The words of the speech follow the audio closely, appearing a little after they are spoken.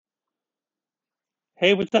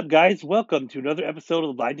Hey, what's up, guys? Welcome to another episode of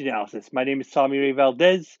the Blind Analysis. My name is Tommy Ray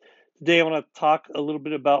Valdez. Today, I want to talk a little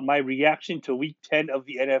bit about my reaction to Week 10 of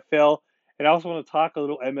the NFL, and I also want to talk a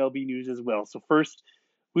little MLB news as well. So, first,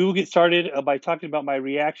 we will get started by talking about my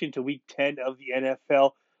reaction to Week 10 of the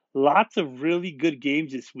NFL. Lots of really good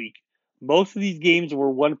games this week. Most of these games were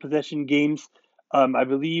one possession games. I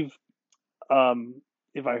believe, um,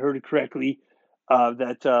 if I heard it correctly,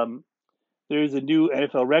 that there's a new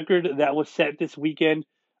NFL record that was set this weekend.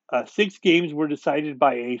 Six games were decided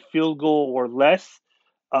by a field goal or less.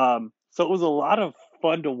 So it was a lot of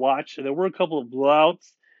fun to watch. There were a couple of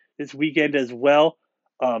blowouts this weekend as well,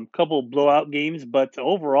 couple of blowout games, but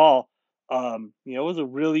overall, it was a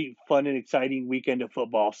really fun and exciting weekend of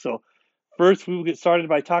football. So first, we will get started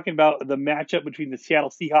by talking about the matchup between the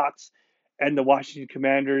Seattle Seahawks and the Washington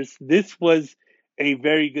Commanders. This was a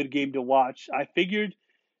very good game to watch. I figured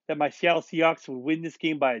that my Seattle Seahawks would win this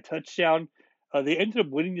game by a touchdown. They ended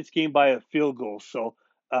up winning this game by a field goal. So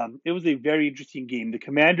it was a very interesting game. The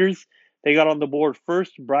Commanders, they got on the board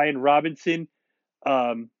first. Brian Robinson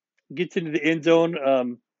um, gets into the end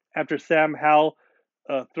zone after Sam Howell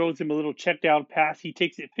throws him a little check down pass. He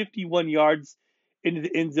takes it 51 yards into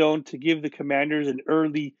the end zone to give the Commanders an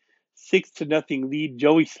early 6-0 lead.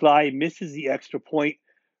 Joey Sly misses the extra point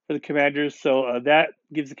for the Commanders, so that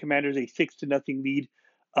gives the Commanders a 6-0 lead.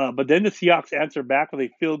 But then the Seahawks answer back with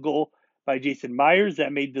a field goal by Jason Myers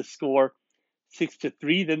that made the score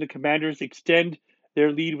 6-3. Then the Commanders extend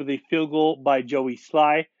their lead with a field goal by Joey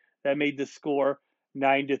Sly that made the score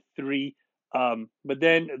 9-3. But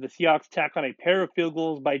then the Seahawks tack on a pair of field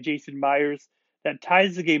goals by Jason Myers that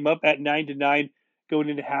ties the game up at 9-9 going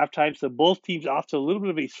into halftime. So both teams off to a little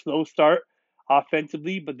bit of a slow start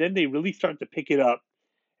offensively, but then they really start to pick it up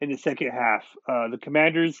in the second half. The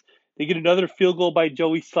Commanders, they get another field goal by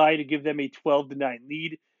Joey Sly to give them a 12-9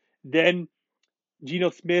 lead. Then Geno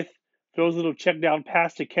Smith throws a little check down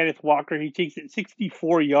pass to Kenneth Walker. He takes it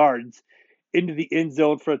 64 yards into the end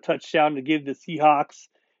zone for a touchdown to give the Seahawks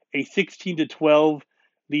a 16-12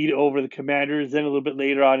 lead over the Commanders. Then a little bit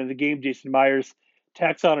later on in the game, Jason Myers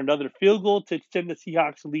tacks on another field goal to extend the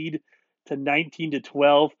Seahawks lead to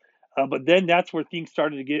 19-12. But then that's where things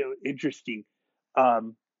started to get interesting.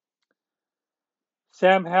 Um,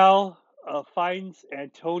 Sam Howell finds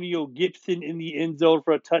Antonio Gibson in the end zone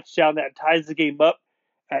for a touchdown that ties the game up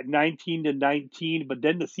at 19-19. But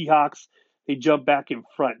then the Seahawks, they jump back in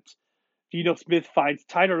front. Geno Smith finds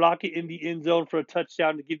Tyler Lockett in the end zone for a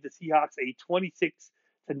touchdown to give the Seahawks a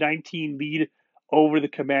 26-19 lead over the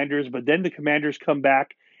Commanders. But then the Commanders come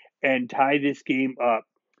back and tie this game up.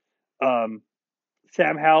 Um,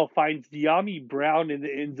 Sam Howell finds De'Ami Brown in the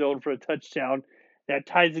end zone for a touchdown that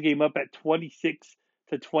ties the game up at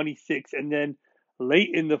 26-26. And then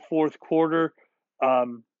late in the fourth quarter,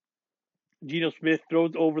 um, Geno Smith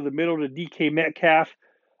throws over the middle to DK Metcalf.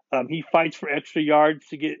 He fights for extra yards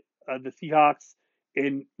to get the Seahawks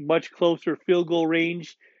in much closer field goal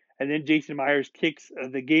range. And then Jason Myers kicks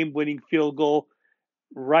the game winning field goal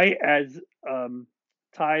right as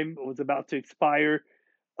time was about to expire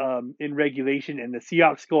in regulation. And the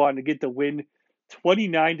Seahawks go on to get the win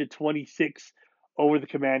 29-26 over the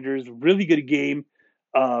Commanders. Really good game.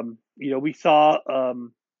 We saw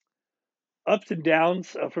ups and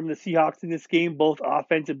downs from the Seahawks in this game, both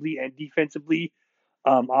offensively and defensively.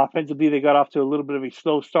 Offensively, they got off to a little bit of a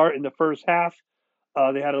slow start in the first half.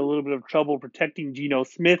 They had a little bit of trouble protecting Geno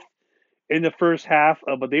Smith in the first half,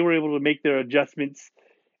 but they were able to make their adjustments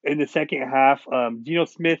in the second half. Geno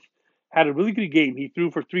Smith had a really good game. He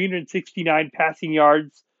threw for 369 passing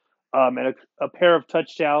yards and a pair of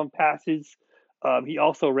touchdown passes. He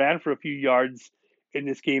also ran for a few yards in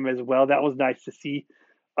this game as well. That was nice to see.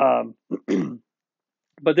 Um,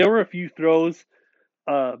 but there were a few throws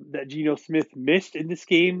that Geno Smith missed in this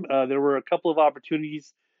game. There were a couple of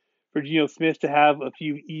opportunities for Geno Smith to have a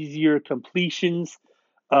few easier completions,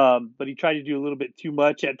 but he tried to do a little bit too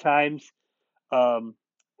much at times. Um,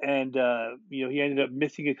 and he ended up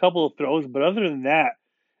missing a couple of throws. But other than that,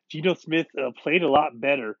 Geno Smith played a lot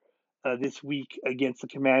better this week against the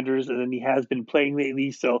Commanders than he has been playing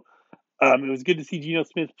lately. So it was good to see Geno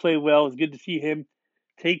Smith play well. It was good to see him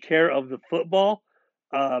take care of the football.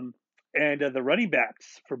 And the running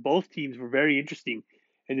backs for both teams were very interesting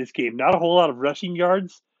in this game. Not a whole lot of rushing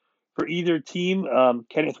yards for either team.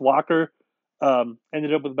 Kenneth Walker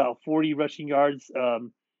ended up with about 40 rushing yards, a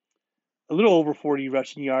little over 40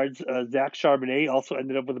 rushing yards. Zach Charbonnet also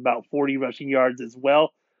ended up with about 40 rushing yards as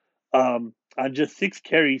well on just 6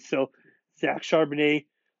 carries. So Zach Charbonnet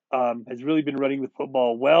has really been running the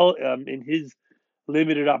football well in his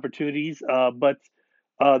limited opportunities. But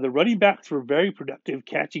The running backs were very productive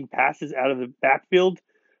catching passes out of the backfield,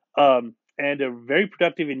 and are very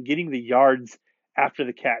productive in getting the yards after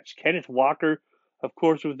the catch. Kenneth Walker, of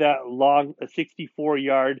course, with that long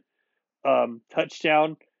 64-yard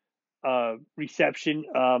touchdown reception,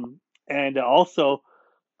 and also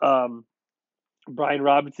um, Brian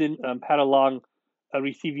Robinson had a long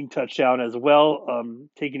receiving touchdown as well,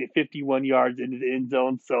 taking it 51 yards into the end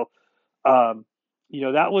zone. So, um,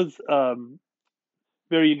 that was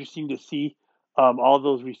very interesting to see all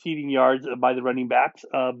those receiving yards by the running backs.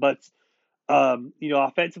 But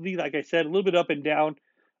offensively, like I said, a little bit up and down.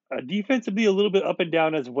 Defensively, a little bit up and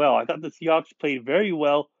down as well. I thought the Seahawks played very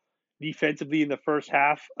well defensively in the first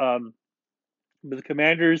half. But the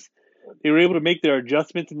Commanders, they were able to make their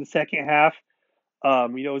adjustments in the second half.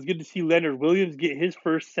 It was good to see Leonard Williams get his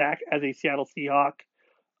first sack as a Seattle Seahawk.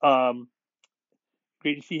 Um,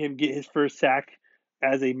 Great to see him get his first sack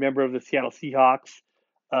as a member of the Seattle Seahawks.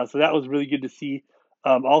 So that was really good to see.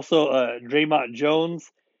 Also, Draymond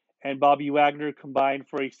Jones and Bobby Wagner combined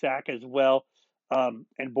for a sack as well.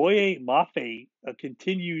 And Boye Mafe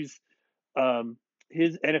continues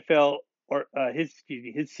his NFL or his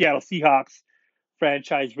Seattle Seahawks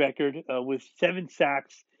franchise record with 7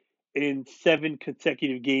 sacks in 7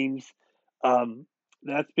 consecutive games. Um,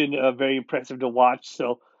 that's been very impressive to watch.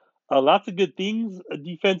 So, lots of good things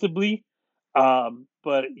defensively,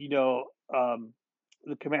 but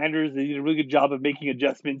the Commanders, they did a really good job of making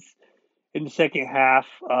adjustments in the second half.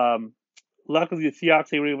 Luckily, the Seahawks,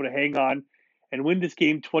 they were able to hang on and win this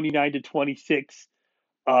game 29-26.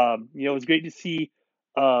 It was great to see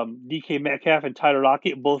DK Metcalf and Tyler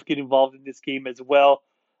Lockett both get involved in this game as well.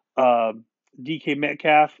 Um, DK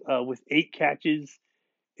Metcalf with 8 catches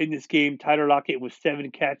in this game. Tyler Lockett with 7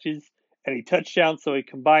 catches and a touchdown. So a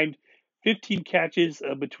combined 15 catches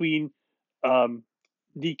between um,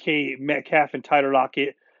 DK Metcalf and Tyler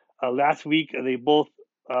Lockett. Last week, they both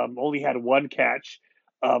only had 1 catch.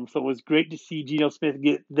 So it was great to see Geno Smith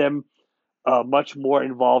get them much more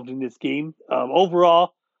involved in this game.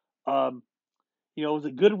 Overall, um, it was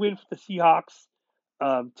a good win for the Seahawks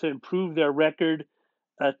to improve their record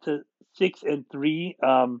to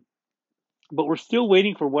 6-3. But we're still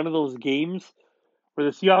waiting for one of those games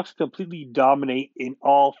where the Seahawks completely dominate in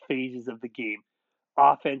all phases of the game: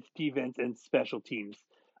 offense, defense, and special teams.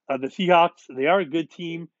 The Seahawks, they are a good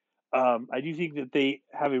team. I do think that they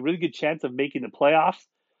have a really good chance of making the playoffs.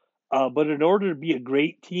 But in order to be a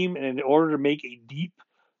great team and in order to make a deep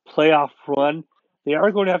playoff run, they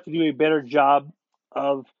are going to have to do a better job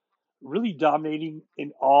of really dominating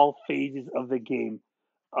in all phases of the game.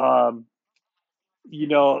 Um, you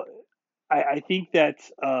know, I think that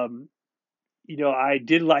I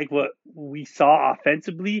did like what we saw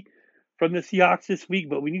offensively from the Seahawks this week,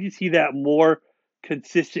 but we need to see that more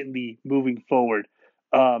consistently moving forward.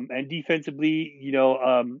 And defensively,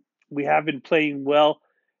 we have been playing well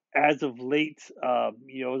as of late.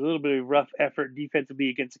 It was a little bit of a rough effort defensively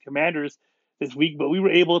against the Commanders this week, but we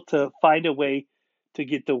were able to find a way to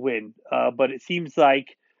get the win. But it seems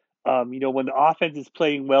like, when the offense is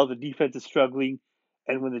playing well, the defense is struggling.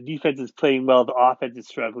 And when the defense is playing well, the offense is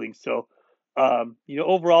struggling. So,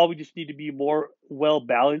 overall, we just need to be more well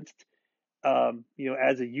balanced,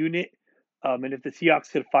 as a unit. And if the Seahawks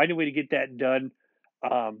could find a way to get that done,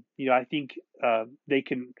 I think they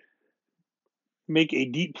can make a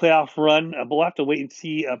deep playoff run. But we'll have to wait and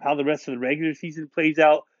see how the rest of the regular season plays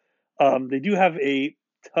out. They do have a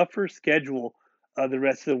tougher schedule the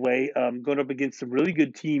rest of the way, going up against some really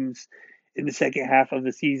good teams in the second half of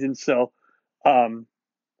the season. So, um,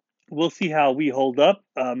 we'll see how we hold up.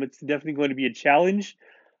 It's definitely going to be a challenge,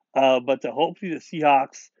 but hopefully the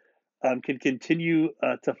Seahawks can continue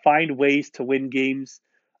to find ways to win games.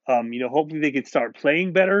 Hopefully they can start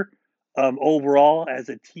playing better overall as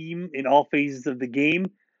a team in all phases of the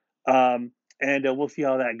game, and we'll see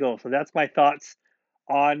how that goes. So that's my thoughts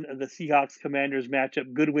on the Seahawks Commanders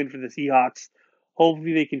matchup. Good win for the Seahawks.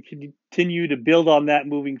 Hopefully they can continue to build on that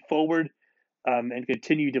moving forward and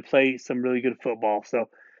continue to play some really good football. So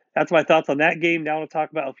that's my thoughts on that game. Now I want to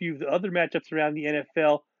talk about a few of the other matchups around the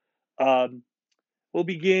NFL. Um, we'll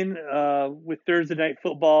begin with Thursday night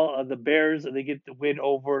football. The Bears, they get the win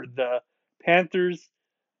over the Panthers.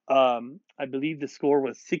 I believe the score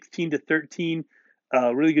was 16-13.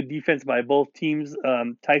 Really good defense by both teams.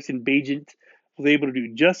 Tyson Bagent was able to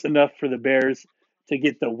do just enough for the Bears to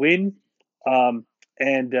get the win.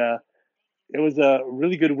 And it was a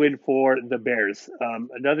really good win for the Bears.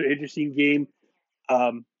 Another interesting game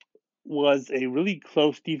um, was a really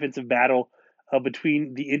close defensive battle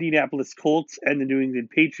between the Indianapolis Colts and the New England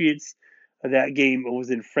Patriots. That game was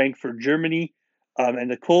in Frankfurt, Germany.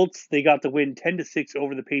 And the Colts, they got the win 10-6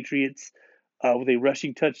 over the Patriots with a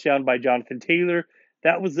rushing touchdown by Jonathan Taylor.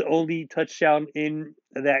 That was the only touchdown in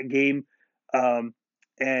that game. Um,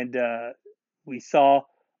 and we saw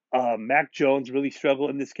Mac Jones really struggle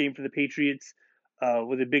in this game for the Patriots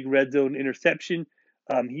with a big red zone interception.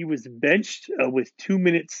 He was benched with 2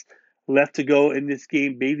 minutes left to go in this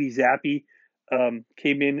game. Bailey Zappi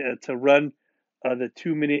came in to run the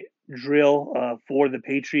 2 minute drill for the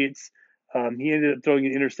Patriots. He ended up throwing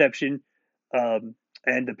an interception, and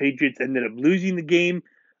the Patriots ended up losing the game.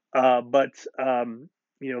 But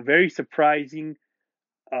very surprising.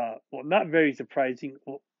 Well, not very surprising.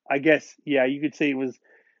 Well, I guess, yeah, you could say it was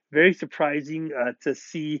very surprising to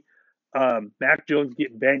see Mac Jones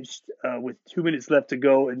get benched with 2 minutes left to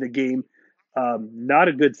go in the game. Not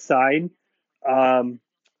a good sign. Um,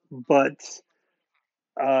 but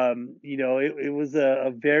it was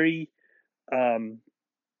a very um,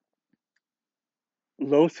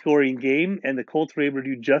 low scoring game, and the Colts were able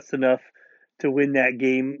to do just enough to win that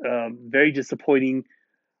game. Very disappointing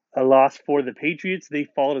a loss for the Patriots. They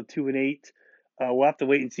fall to 2-8. We'll have to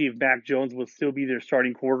wait and see if Mac Jones will still be their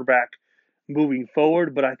starting quarterback moving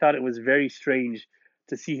forward. But I thought it was very strange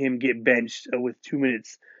to see him get benched with 2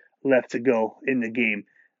 minutes left to go in the game.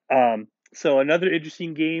 So another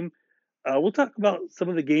interesting game. We'll talk about some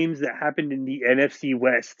of the games that happened in the NFC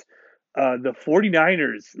West. The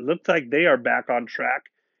 49ers looked like they are back on track,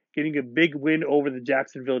 getting a big win over the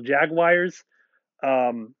Jacksonville Jaguars.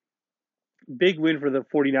 Um, Big win for the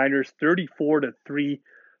 49ers, 34-3.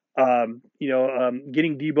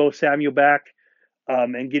 Getting Debo Samuel back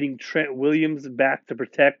and getting Trent Williams back to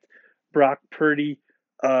protect Brock Purdy.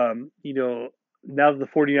 Now that the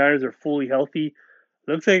 49ers are fully healthy,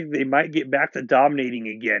 looks like they might get back to dominating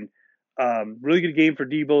again. Really good game for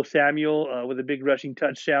Debo Samuel with a big rushing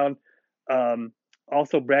touchdown. Um,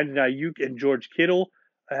 Also, Brandon Ayuk and George Kittle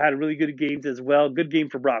had really good games as well. Good game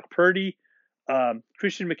for Brock Purdy.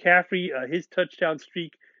 Christian McCaffrey, his touchdown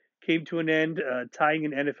streak came to an end, tying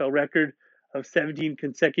an NFL record of 17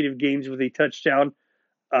 consecutive games with a touchdown.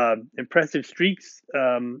 Impressive streaks.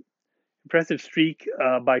 Impressive streak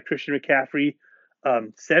by Christian McCaffrey.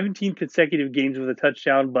 17 consecutive games with a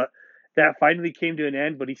touchdown, but that finally came to an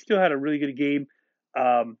end. But he still had a really good game.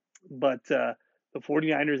 But the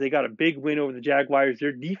 49ers, they got a big win over the Jaguars.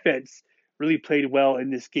 Their defense really played well in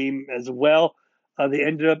this game as well. They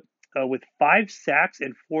ended up with 5 sacks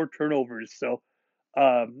and 4 turnovers. So,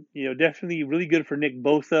 definitely really good for Nick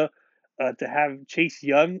Bosa to have Chase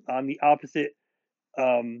Young um,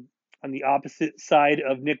 on the opposite side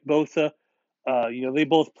of Nick Bosa. They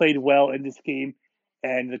both played well in this game,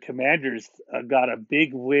 and the Commanders got a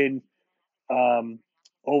big win um,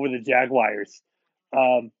 over the Jaguars.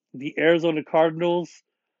 The Arizona Cardinals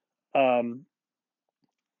um,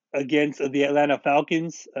 against the Atlanta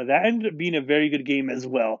Falcons. That ended up being a very good game as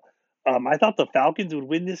well. I thought the Falcons would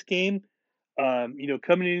win this game. Coming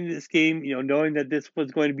into this game, knowing that this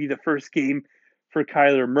was going to be the first game for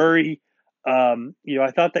Kyler Murray,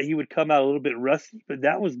 I thought that he would come out a little bit rusty, but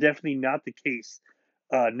that was definitely not the case.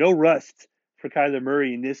 No rust for Kyler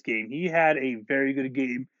Murray in this game. He had a very good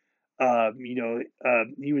game.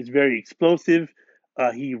 He was very explosive.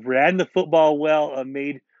 He ran the football well,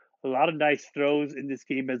 made a lot of nice throws in this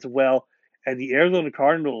game as well. And the Arizona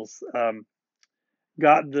Cardinals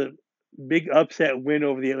got the big upset win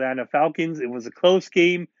over the Atlanta Falcons. It was a close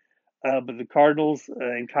game, but the Cardinals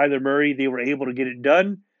and Kyler Murray, they were able to get it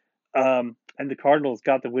done. And the Cardinals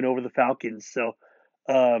got the win over the Falcons. So,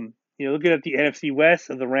 looking at the NFC West,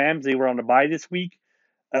 the Rams, they were on a bye this week.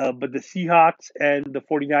 But the Seahawks and the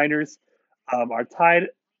 49ers are tied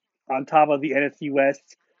on top of the NFC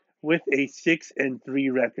West with a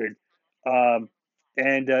 6-3 record. Um,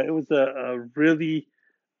 and it was a really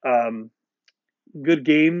um, good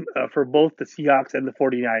game for both the Seahawks and the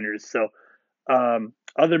 49ers. So,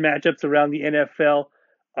 other matchups around the NFL,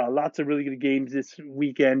 lots of really good games this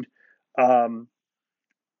weekend. Um,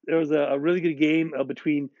 there was a really good game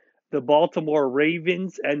between the Baltimore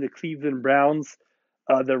Ravens and the Cleveland Browns.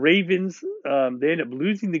 The Ravens, they ended up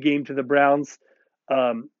losing the game to the Browns.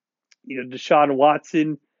 Um, Deshaun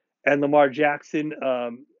Watson and Lamar Jackson,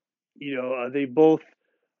 they both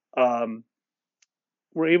um,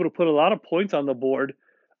 were able to put a lot of points on the board,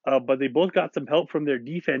 but they both got some help from their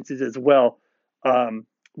defenses as well.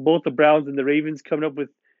 Both the Browns and the Ravens coming up with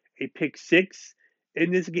a pick six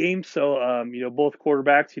in this game. So, both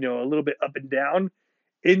quarterbacks, a little bit up and down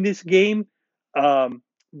in this game.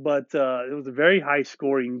 But it was a very high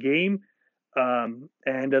scoring game. And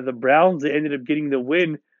the Browns ended up getting the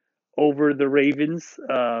win over the Ravens.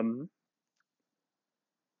 And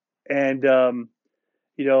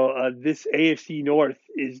this AFC North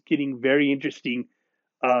is getting very interesting.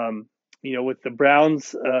 Um, with the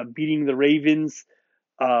Browns beating the Ravens,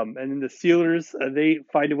 and then the Steelers, they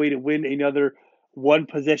find a way to win another one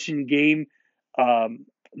possession game.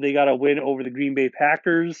 They got a win over the Green Bay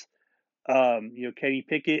Packers. Kenny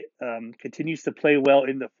Pickett continues to play well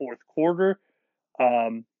in the fourth quarter,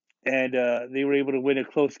 um, and they were able to win a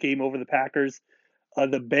close game over the Packers.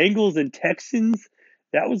 The Bengals and Texans,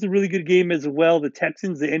 that was a really good game as well. The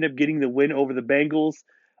Texans, they end up getting the win over the Bengals.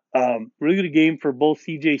 Really good game for both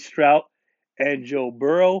CJ Stroud and Joe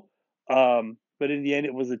Burrow. But in the end,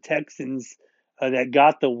 it was the Texans that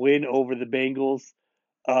got the win over the Bengals.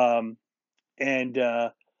 Um, and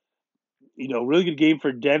really good game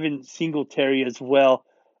for Devin Singletary as well,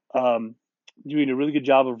 doing a really good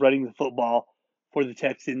job of running the football for the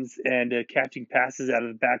Texans and catching passes out of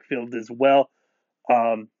the backfield as well.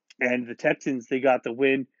 Um, and the Texans, they got the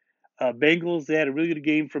win. Bengals, they had a really good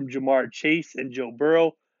game from Jamar Chase and Joe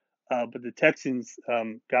Burrow, but the Texans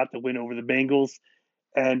got the win over the Bengals.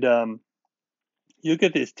 And you look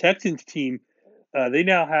at this Texans team; they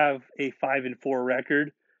now have a 5-4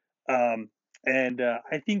 record, um, and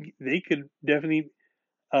I think they could definitely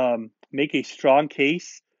make a strong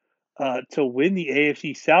case to win the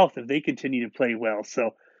AFC South if they continue to play well.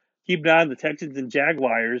 So keep an eye on the Texans and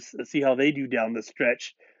Jaguars, see how they do down the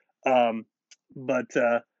stretch. Um, but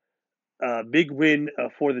big win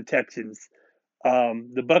for the Texans.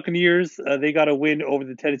 The Buccaneers, they got a win over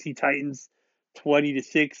the Tennessee Titans,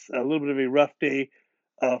 20-6. A little bit of a rough day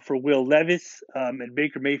for Will Levis, and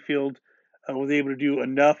Baker Mayfield was able to do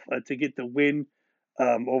enough to get the win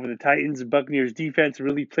over the Titans. The Buccaneers defense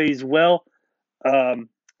really plays well, um,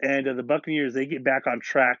 and the Buccaneers, they get back on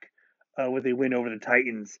track with a win over the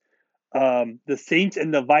Titans. The Saints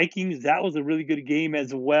and the Vikings, that was a really good game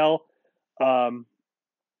as well. Um,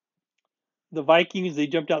 the Vikings, they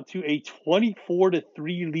jumped out to a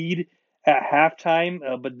 24-3 lead at halftime,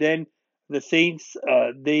 but then the Saints,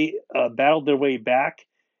 they battled their way back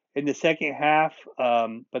in the second half.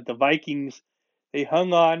 But the Vikings, they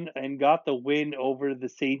hung on and got the win over the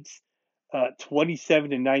Saints,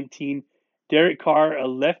 27-19. Derek Carr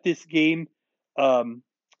left this game um,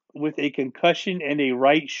 with a concussion and a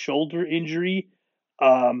right shoulder injury,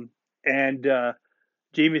 and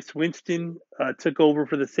Jameis Winston took over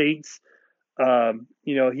for the Saints.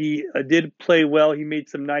 He did play well. He made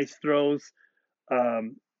some nice throws, a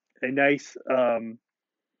nice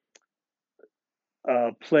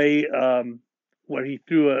play where he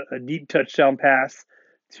threw a deep touchdown pass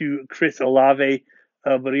to Chris Olave,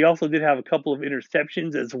 but he also did have a couple of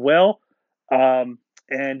interceptions as well. And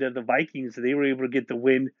the Vikings, they were able to get the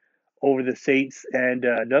win over the Saints, and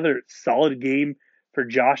another solid game for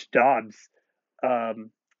Josh Dobbs.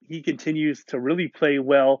 He continues to really play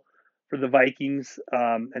well for the Vikings,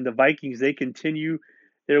 and the Vikings, they continue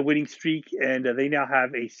their winning streak, and they now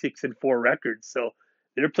have a 6-4 record. So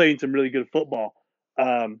they're playing some really good football.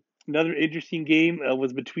 Another interesting game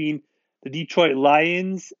was between the Detroit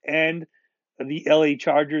Lions and the LA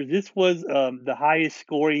Chargers. This was the highest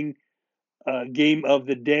scoring game of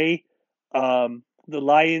the day. The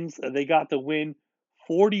Lions, they got the win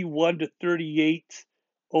 41-38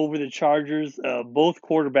 over the Chargers. Both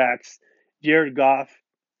quarterbacks, Jared Goff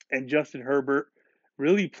and Justin Herbert,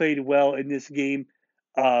 really played well in this game.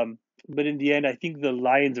 But in the end, I think the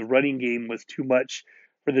Lions' running game was too much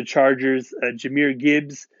for the Chargers. Jahmyr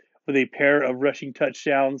Gibbs with a pair of rushing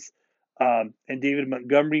touchdowns, and David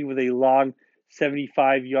Montgomery with a long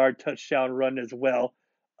 75-yard touchdown run as well.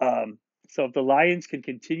 So if the Lions can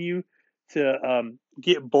continue to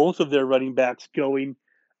get both of their running backs going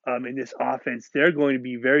in this offense, they're going to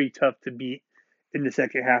be very tough to beat in the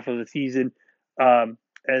second half of the season,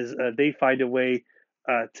 as they find a way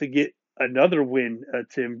to get another win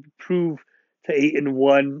to improve to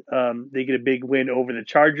 8-1. They get a big win over the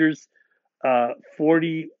Chargers.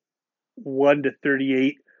 41-38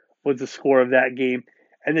 was the score of that game.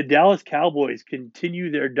 And the Dallas Cowboys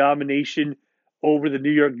continue their domination over the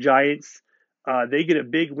New York Giants. They get a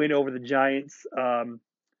big win over the Giants.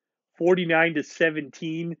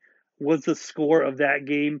 49-17 was the score of that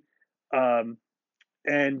game. And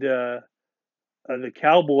the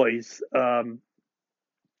Cowboys,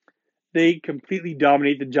 they completely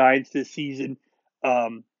dominate the Giants this season.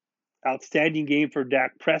 Outstanding game for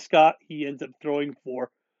Dak Prescott. He ends up throwing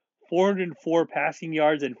for 404 passing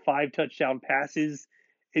yards and 5 touchdown passes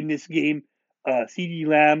in this game. CeeDee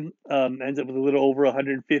Lamb ends up with a little over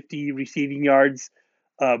 150 receiving yards.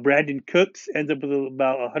 Brandon Cooks ends up with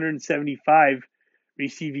about 175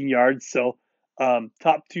 receiving yards. So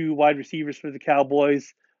top 2 wide receivers for the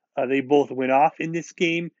Cowboys. They both went off in this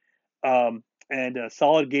game. and a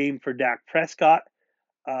solid game for Dak Prescott.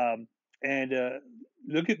 Um, and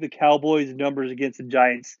Look at the Cowboys' numbers against the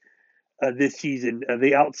Giants this season.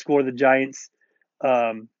 They outscore the Giants.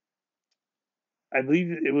 Um, I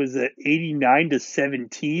believe it was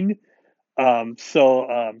 89-17.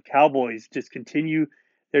 Cowboys just continue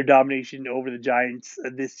their domination over the Giants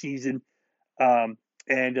this season, um,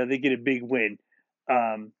 and they get a big win.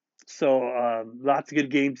 Um, Lots of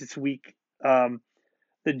good games this week.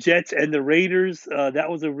 The Jets and the Raiders, that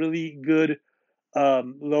was a really good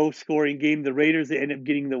low scoring game. The Raiders, they end up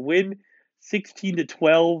getting the win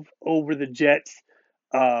 16-12 over the Jets.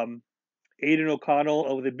 Um, Aiden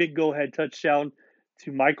O'Connell with a big go ahead touchdown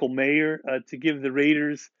to Michael Mayer to give the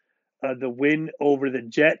Raiders the win over the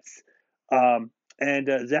Jets.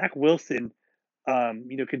 Zach Wilson,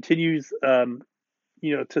 continues,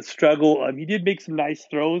 to struggle. He did make some nice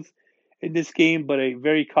throws in this game, but a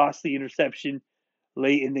very costly interception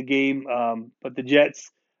late in the game. But the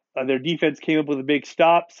Jets, their defense came up with a big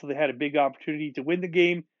stop, so they had a big opportunity to win the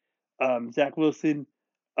game. Zach Wilson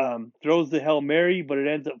throws the Hail Mary, but it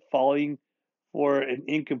ends up falling for an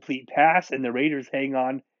incomplete pass, and the Raiders hang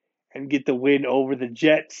on and get the win over the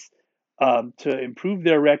Jets to improve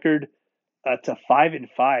their record to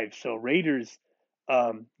 5-5. So Raiders,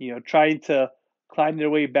 trying to climb their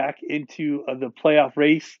way back into the playoff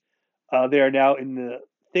race. They are now in the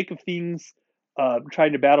thick of things,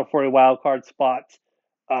 trying to battle for a wild card spot.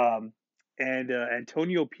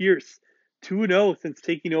 Antonio Pierce, 2-0 since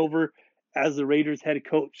taking over as the Raiders head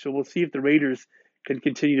coach. So we'll see if the Raiders can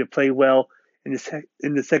continue to play well in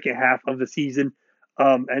the second half of the season.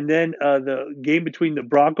 The game between the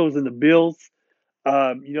Broncos and the Bills.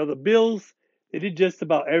 The Bills, they did just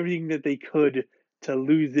about everything that they could to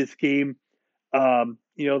lose this game. They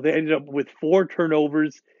ended up with 4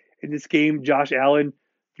 turnovers in this game. Josh Allen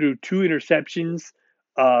threw 2 interceptions.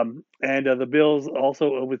 The Bills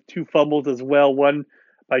also with 2 fumbles as well, one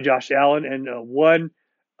by Josh Allen and one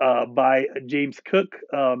by James Cook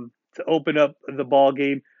to open up the ball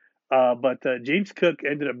game. But James Cook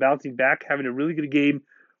ended up bouncing back, having a really good game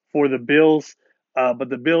for the Bills. But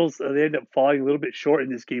the Bills, they ended up falling a little bit short in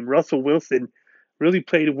this game. Russell Wilson really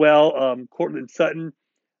played well. Cortland Sutton,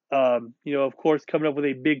 of course, coming up with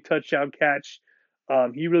a big touchdown catch.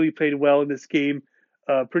 He really played well in this game.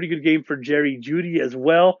 Pretty good game for Jerry Jeudy as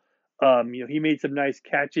well. He made some nice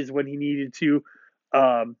catches when he needed to.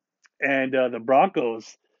 The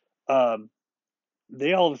Broncos, um,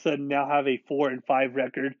 they all of a sudden now have a 4-5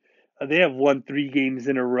 record. They have won 3 games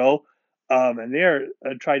in a row, and they are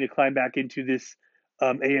trying to climb back into this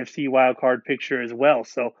AFC wildcard picture as well.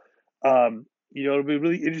 So, it'll be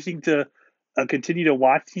really interesting to continue to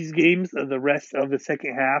watch these games the rest of the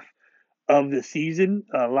second half of the season.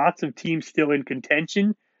 Lots of teams still in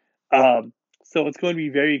contention, um, so it's going to be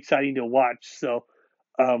very exciting to watch. So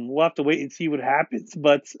we'll have to wait and see what happens.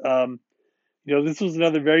 But this was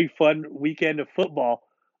another very fun weekend of football.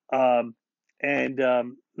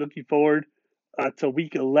 Looking forward to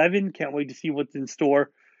week 11. Can't wait to see what's in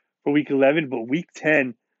store for week 11. But week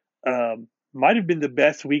 10 might have been the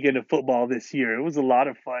best weekend of football this year. It was a lot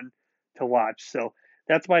of fun to watch. So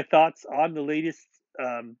that's my thoughts on the latest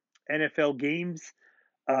NFL games.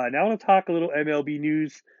 Now I want to talk a little MLB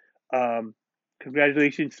news. Um,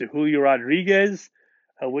 Congratulations to Julio Rodriguez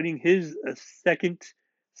winning his second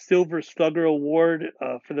Silver Slugger Award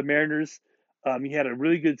for the Mariners. He had a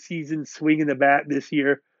really good season swinging the bat this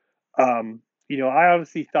year. I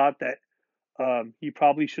obviously thought that he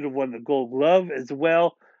probably should have won the Gold Glove as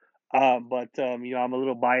well. I'm a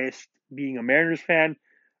little biased being a Mariners fan.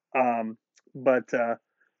 Um, but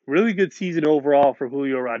Really good season overall for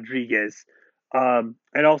Julio Rodriguez.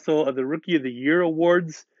 And also the Rookie of the Year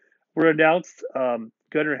awards were announced.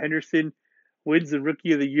 Gunnar Henderson wins the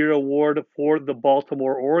Rookie of the Year award for the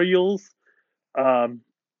Baltimore Orioles. Um,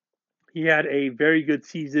 he had a very good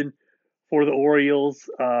season for the Orioles,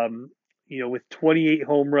 with 28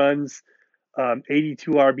 home runs,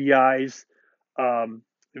 82 RBIs.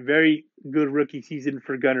 Very good rookie season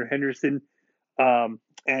for Gunnar Henderson.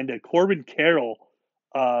 Corbin Carroll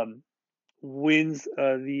um, wins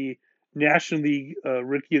the National League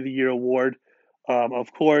Rookie of the Year award.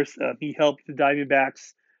 Of course, he helped the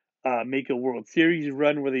Diamondbacks make a World Series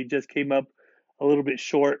run where they just came up a little bit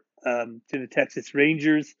short to the Texas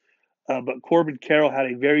Rangers. But Corbin Carroll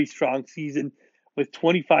had a very strong season with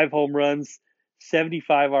 25 home runs,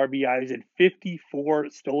 75 RBIs, and 54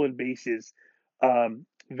 stolen bases.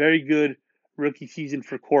 Very good rookie season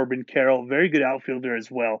for Corbin Carroll. Very good outfielder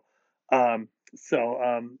as well.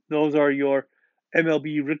 Those are your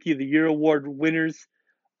MLB Rookie of the Year award winners.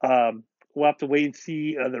 We'll have to wait and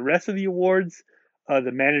see the rest of the awards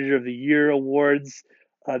the Manager of the Year awards,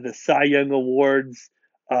 the Cy Young awards,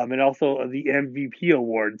 and also the MVP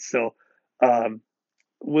awards. So um,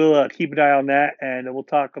 we'll keep an eye on that, and we'll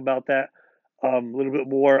talk about that a little bit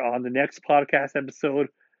more on the next podcast episode,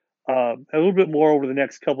 a little bit more over the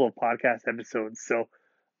next couple of podcast episodes. So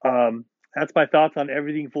um, that's my thoughts on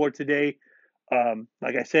everything for today.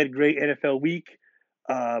 Like I said, great NFL week.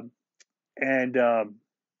 Um, and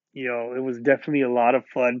it was definitely a lot of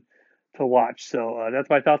fun to watch. So that's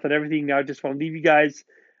my thoughts on everything. Now, I just want to leave you guys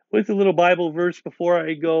with a little Bible verse before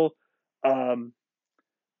I go. Um,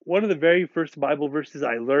 One of the very first Bible verses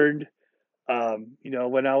I learned,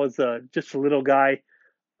 when I was just a little guy,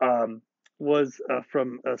 um, was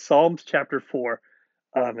from Psalms chapter 4.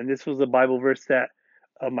 And this was a Bible verse that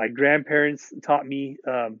my grandparents taught me.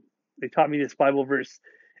 They taught me this Bible verse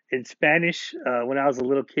in Spanish when I was a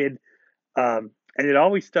little kid, and it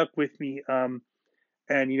always stuck with me. And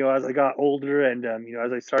as I got older, and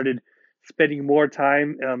as I started spending more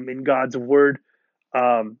time in God's Word,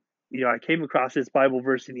 I came across this Bible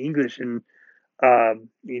verse in English, and I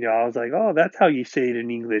was like, oh, that's how you say it in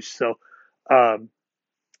English. So um,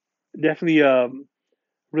 definitely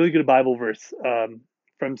really good Bible verse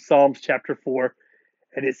from Psalms chapter 4,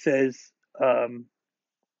 and it says, um,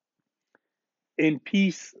 "In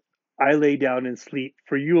peace I lay down and sleep,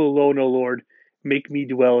 for you alone, O Lord, make me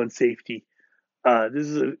dwell in safety." This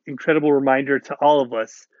is an incredible reminder to all of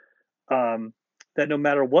us that no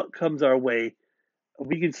matter what comes our way,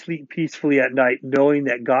 we can sleep peacefully at night, knowing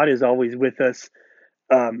that God is always with us,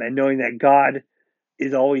 and knowing that God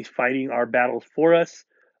is always fighting our battles for us.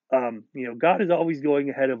 God is always going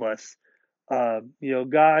ahead of us.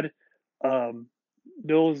 God um,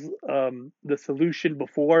 knows the solution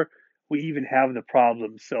before we even have the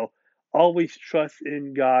problem. So always trust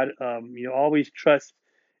in God. Always trust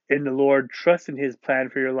in the Lord. Trust in His plan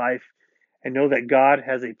for your life, and know that God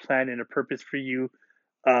has a plan and a purpose for you.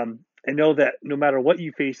 And know that no matter what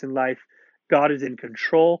you face in life, God is in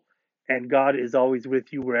control, and God is always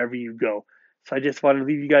with you wherever you go. So I just want to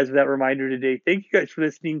leave you guys with that reminder today. Thank you guys for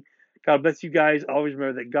listening. God bless you guys. Always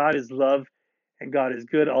remember that God is love and God is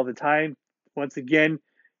good all the time. Once again,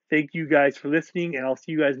 thank you guys for listening, and I'll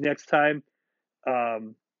see you guys next time.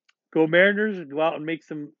 Um, Go Mariners, go out and make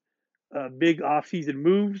some big offseason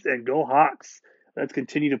moves, and go Hawks. Let's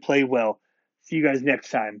continue to play well. See you guys next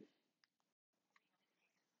time.